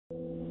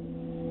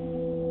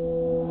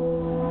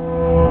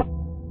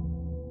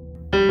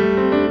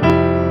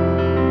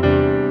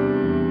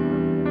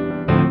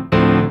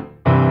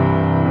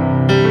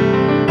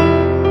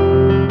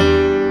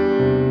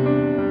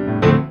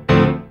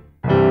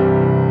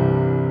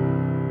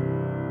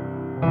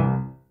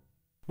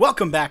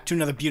Welcome back to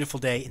another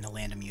beautiful day in the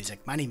land of music.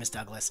 My name is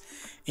Douglas,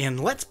 and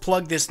let's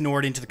plug this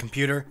Nord into the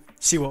computer,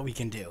 see what we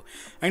can do.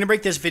 I'm going to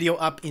break this video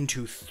up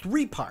into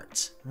 3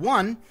 parts.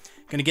 One, I'm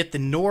going to get the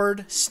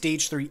Nord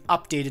Stage 3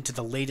 updated to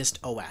the latest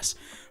OS.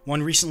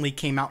 One recently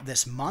came out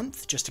this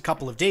month, just a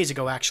couple of days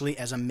ago actually,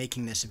 as I'm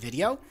making this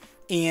video.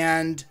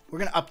 And we're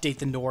going to update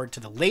the Nord to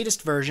the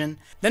latest version.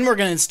 Then we're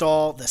going to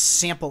install the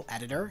sample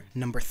editor,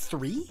 number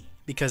 3.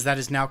 Because that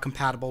is now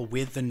compatible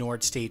with the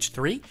Nord Stage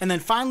 3. And then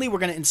finally, we're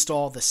going to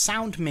install the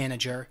Sound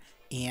Manager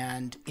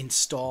and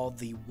install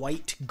the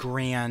White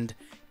Grand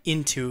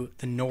into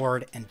the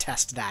Nord and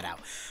test that out.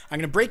 I'm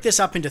going to break this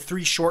up into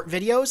 3 short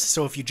videos,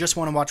 so if you just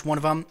want to watch one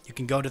of them, you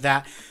can go to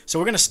that. So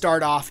we're going to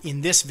start off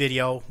in this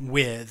video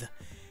with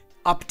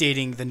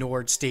updating the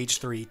Nord Stage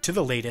 3 to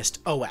the latest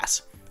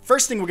OS.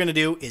 First thing we're going to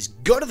do is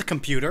go to the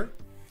computer,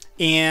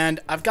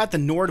 and I've got the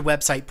Nord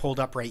website pulled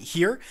up right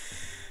here.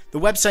 The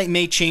website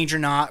may change or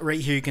not. Right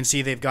here you can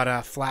see they've got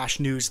a flash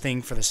news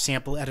thing for the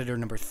sample editor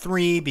number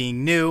 3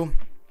 being new.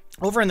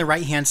 Over on the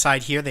right hand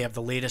side here they have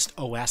the latest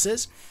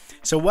OSs.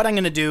 So what I'm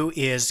going to do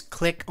is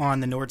click on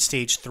the Nord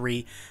Stage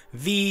 3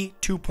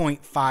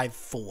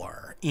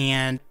 v2.54,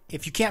 and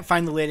if you can't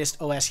find the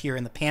latest OS here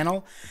in the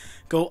panel,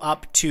 go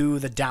up to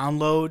the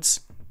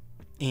downloads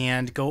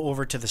and go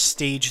over to the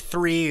Stage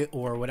 3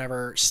 or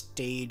whatever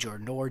stage or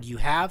Nord you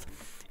have.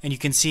 And you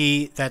can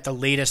see that the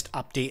latest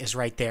update is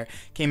right there.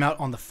 Came out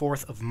on the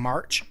 4th of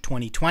March,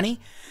 2020.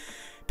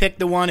 Pick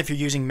the one if you're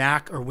using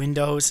Mac or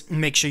Windows.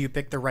 Make sure you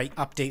pick the right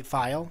update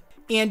file.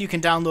 And you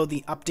can download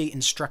the update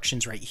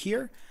instructions right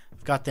here.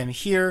 I've got them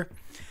here.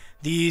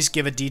 These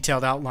give a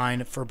detailed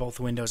outline for both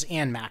Windows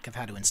and Mac of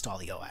how to install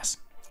the OS.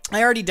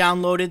 I already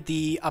downloaded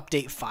the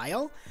update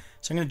file.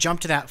 So I'm going to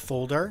jump to that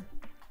folder.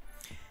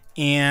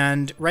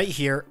 And right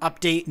here,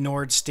 update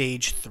Nord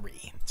Stage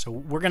 3. So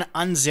we're going to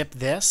unzip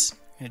this. I'm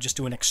going to just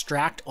do an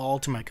extract all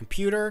to my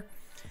computer,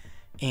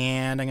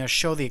 and I'm going to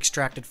show the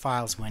extracted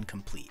files when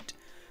complete.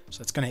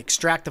 So it's going to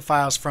extract the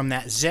files from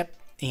that zip,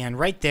 and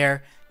right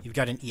there you've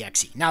got an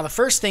exe. Now the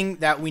first thing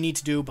that we need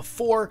to do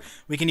before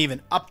we can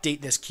even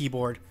update this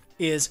keyboard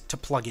is to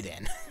plug it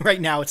in.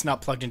 Right now it's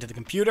not plugged into the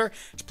computer,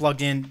 it's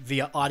plugged in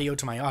via audio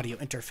to my audio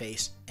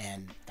interface,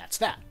 and that's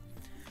that.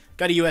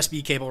 Got a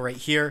USB cable right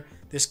here.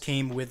 This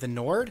came with the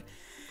Nord.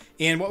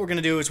 And what we're going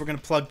to do is we're going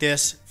to plug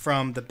this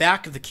from the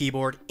back of the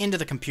keyboard into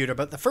the computer.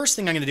 But the first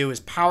thing I'm going to do is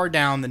power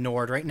down the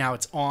Nord. Right now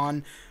it's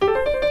on.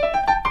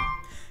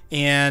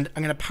 And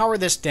I'm going to power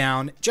this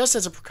down just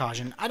as a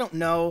precaution. I don't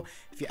know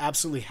if you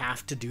absolutely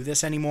have to do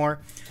this anymore.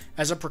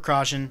 As a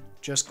precaution,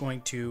 just going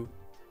to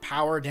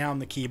power down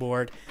the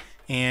keyboard.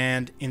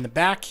 And in the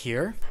back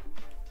here,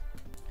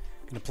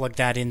 I'm going to plug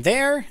that in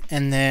there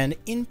and then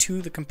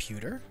into the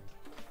computer.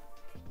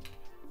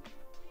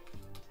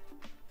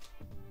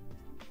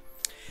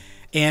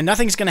 And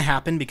nothing's going to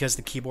happen because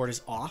the keyboard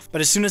is off.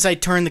 But as soon as I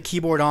turn the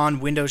keyboard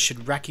on, Windows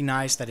should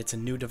recognize that it's a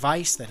new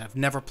device, that I've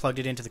never plugged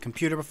it into the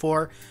computer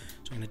before.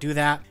 So I'm going to do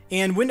that.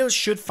 And Windows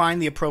should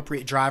find the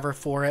appropriate driver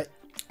for it.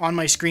 On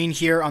my screen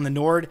here on the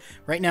Nord,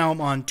 right now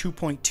I'm on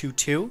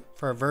 2.22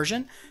 for a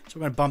version. So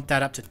we're going to bump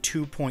that up to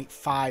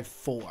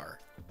 2.54.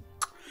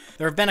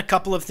 There have been a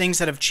couple of things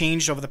that have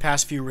changed over the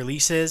past few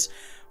releases.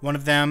 One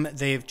of them,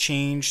 they've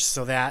changed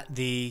so that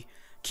the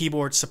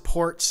keyboard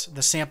supports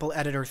the sample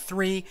editor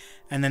 3,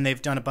 and then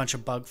they've done a bunch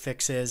of bug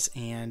fixes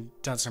and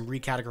done some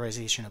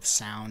recategorization of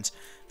sounds,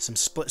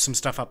 split some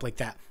stuff up like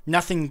that.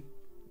 Nothing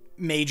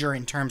major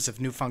in terms of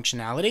new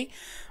functionality,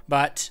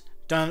 but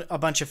done a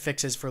bunch of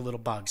fixes for little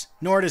bugs.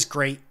 Nord is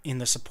great in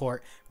the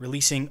support,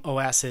 releasing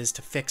OSs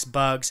to fix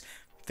bugs,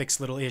 fix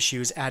little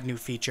issues, add new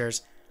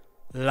features.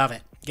 Love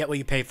it. Get what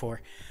you pay for.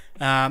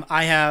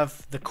 I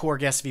have the Korg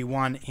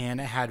SV1,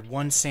 and it had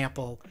one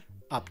sample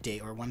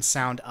update or one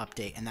sound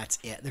update, and that's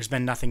it. There's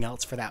been nothing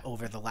else for that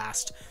over the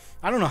last,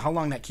 I don't know how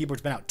long that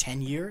keyboard's been out,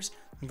 10 years?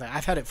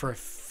 I've had it for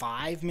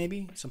 5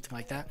 maybe, something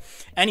like that.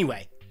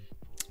 Anyway,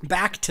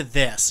 back to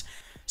this.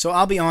 So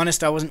I'll be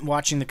honest, I wasn't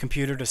watching the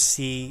computer to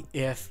see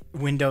if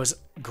Windows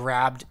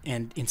grabbed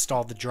and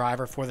installed the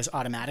driver for this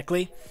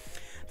automatically.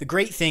 The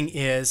great thing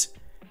is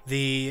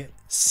the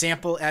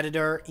sample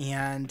editor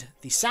and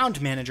the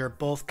sound manager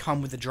both come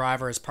with the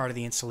driver as part of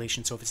the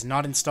installation. So if it's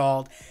not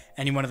installed,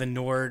 any one of the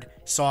Nord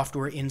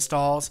software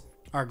installs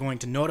are going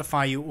to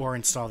notify you or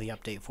install the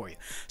update for you.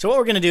 So what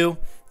we're going to do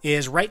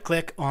is right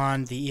click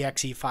on the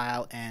exe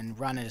file and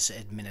run it as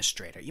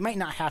administrator. You might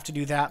not have to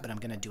do that, but I'm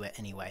going to do it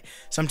anyway.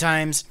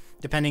 Sometimes,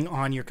 depending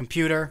on your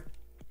computer,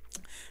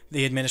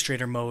 the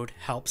administrator mode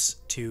helps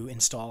to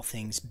install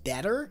things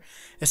better.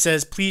 It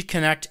says, please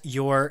connect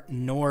your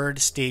Nord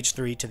Stage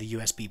 3 to the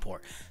USB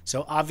port.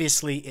 So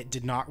obviously it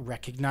did not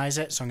recognize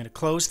it. So I'm going to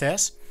close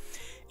this.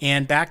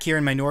 And back here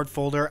in my Nord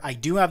folder, I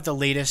do have the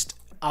latest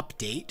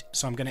update.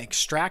 So I'm going to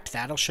extract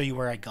that. I'll show you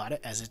where I got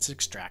it as it's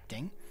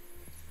extracting.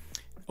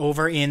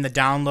 Over in the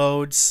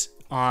downloads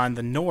on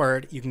the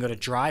Nord, you can go to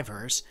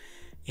drivers,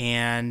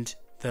 and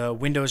the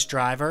Windows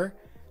driver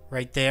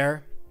right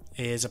there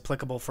is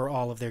applicable for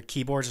all of their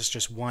keyboards. It's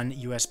just one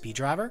USB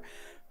driver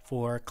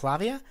for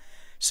Clavia.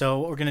 So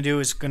what we're going to do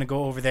is going to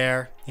go over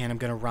there and I'm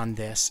going to run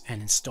this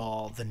and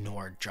install the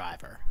Nord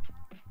driver.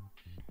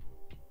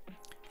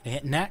 I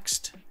hit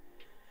next.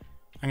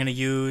 I'm going to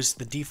use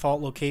the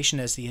default location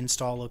as the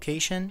install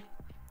location.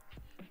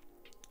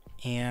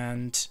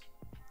 And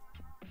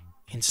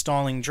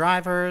installing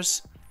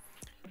drivers.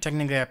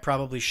 Technically, I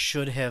probably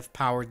should have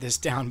powered this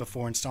down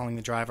before installing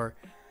the driver.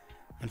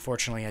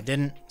 Unfortunately, I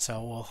didn't,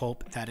 so we'll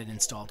hope that it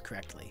installed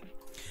correctly.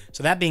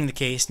 So that being the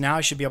case, now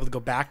I should be able to go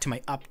back to my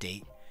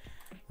update.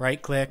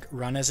 Right-click,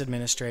 run as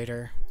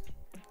administrator,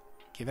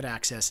 give it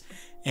access.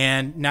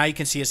 And now you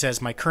can see it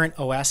says my current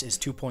OS is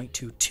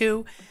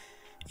 2.22.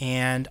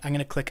 And I'm going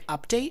to click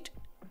update.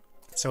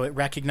 So it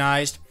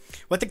recognized.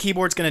 What the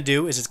keyboard's going to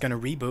do is it's going to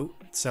reboot.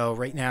 So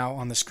right now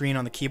on the screen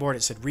on the keyboard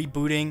it said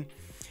rebooting.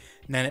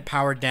 And then it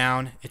powered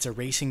down. It's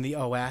erasing the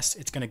OS.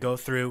 It's going to go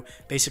through,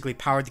 basically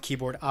powered the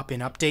keyboard up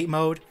in update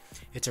mode.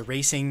 It's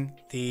erasing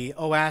the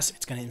OS.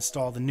 It's going to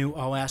install the new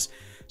OS.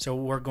 So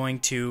we're going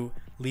to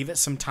leave it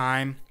some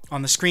time.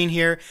 On the screen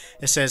here,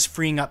 it says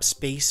freeing up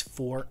space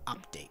for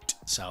update.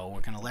 So we're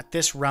going to let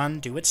this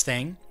run, do its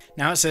thing.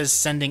 Now it says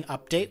sending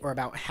update. We're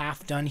about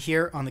half done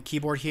here on the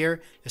keyboard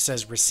here. It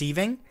says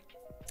receiving.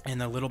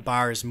 And the little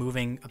bar is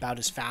moving about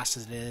as fast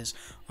as it is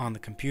on the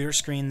computer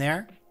screen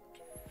there.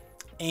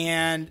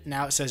 And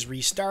now it says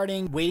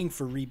restarting, waiting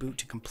for reboot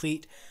to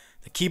complete.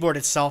 The keyboard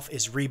itself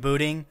is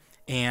rebooting,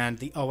 and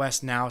the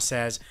OS now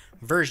says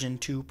version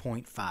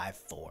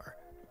 2.54.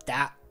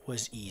 That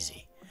was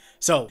easy.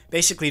 So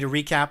basically, to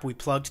recap, we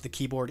plugged the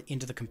keyboard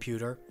into the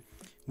computer.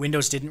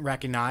 Windows didn't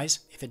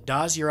recognize. If it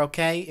does, you're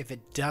okay. If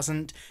it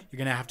doesn't, you're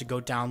going to have to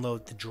go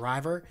download the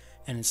driver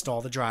and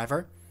install the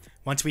driver.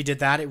 Once we did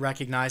that, it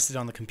recognized it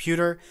on the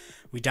computer.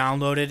 We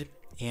downloaded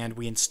and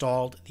we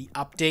installed the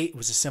update. It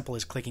was as simple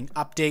as clicking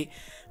update.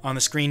 On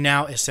the screen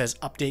now, it says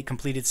update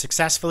completed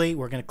successfully.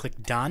 We're going to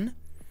click done.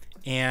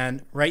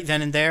 And right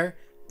then and there,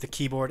 the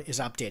keyboard is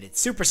updated.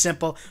 Super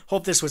simple.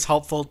 Hope this was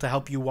helpful to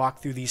help you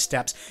walk through these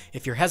steps.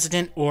 If you're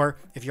hesitant or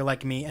if you're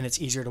like me and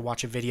it's easier to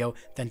watch a video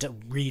than to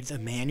read the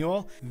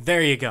manual,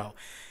 there you go.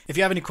 If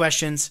you have any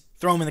questions,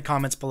 throw them in the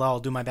comments below. I'll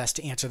do my best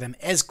to answer them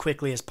as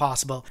quickly as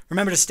possible.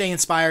 Remember to stay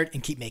inspired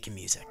and keep making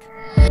music.